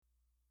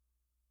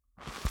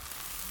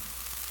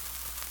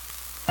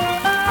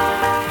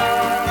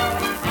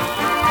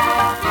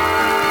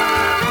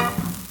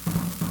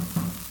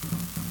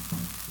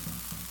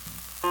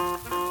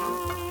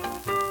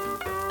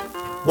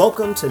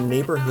Welcome to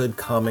Neighborhood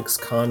Comics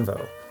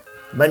Convo.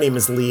 My name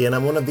is Lee, and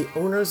I'm one of the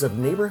owners of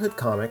Neighborhood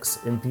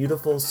Comics in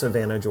beautiful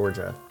Savannah,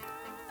 Georgia.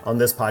 On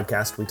this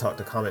podcast, we talk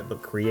to comic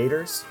book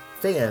creators,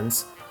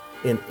 fans,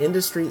 and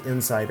industry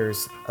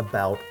insiders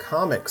about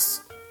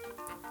comics.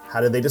 How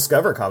did they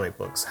discover comic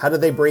books? How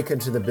did they break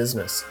into the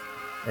business?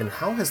 And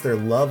how has their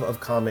love of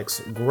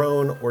comics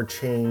grown or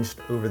changed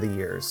over the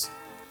years?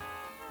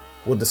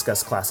 We'll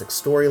discuss classic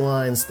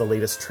storylines, the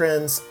latest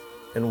trends,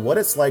 and what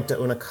it's like to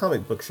own a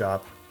comic book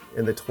shop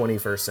in the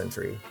 21st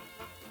century.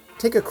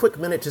 Take a quick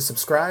minute to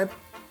subscribe,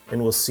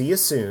 and we'll see you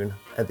soon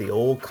at the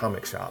old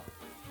comic shop.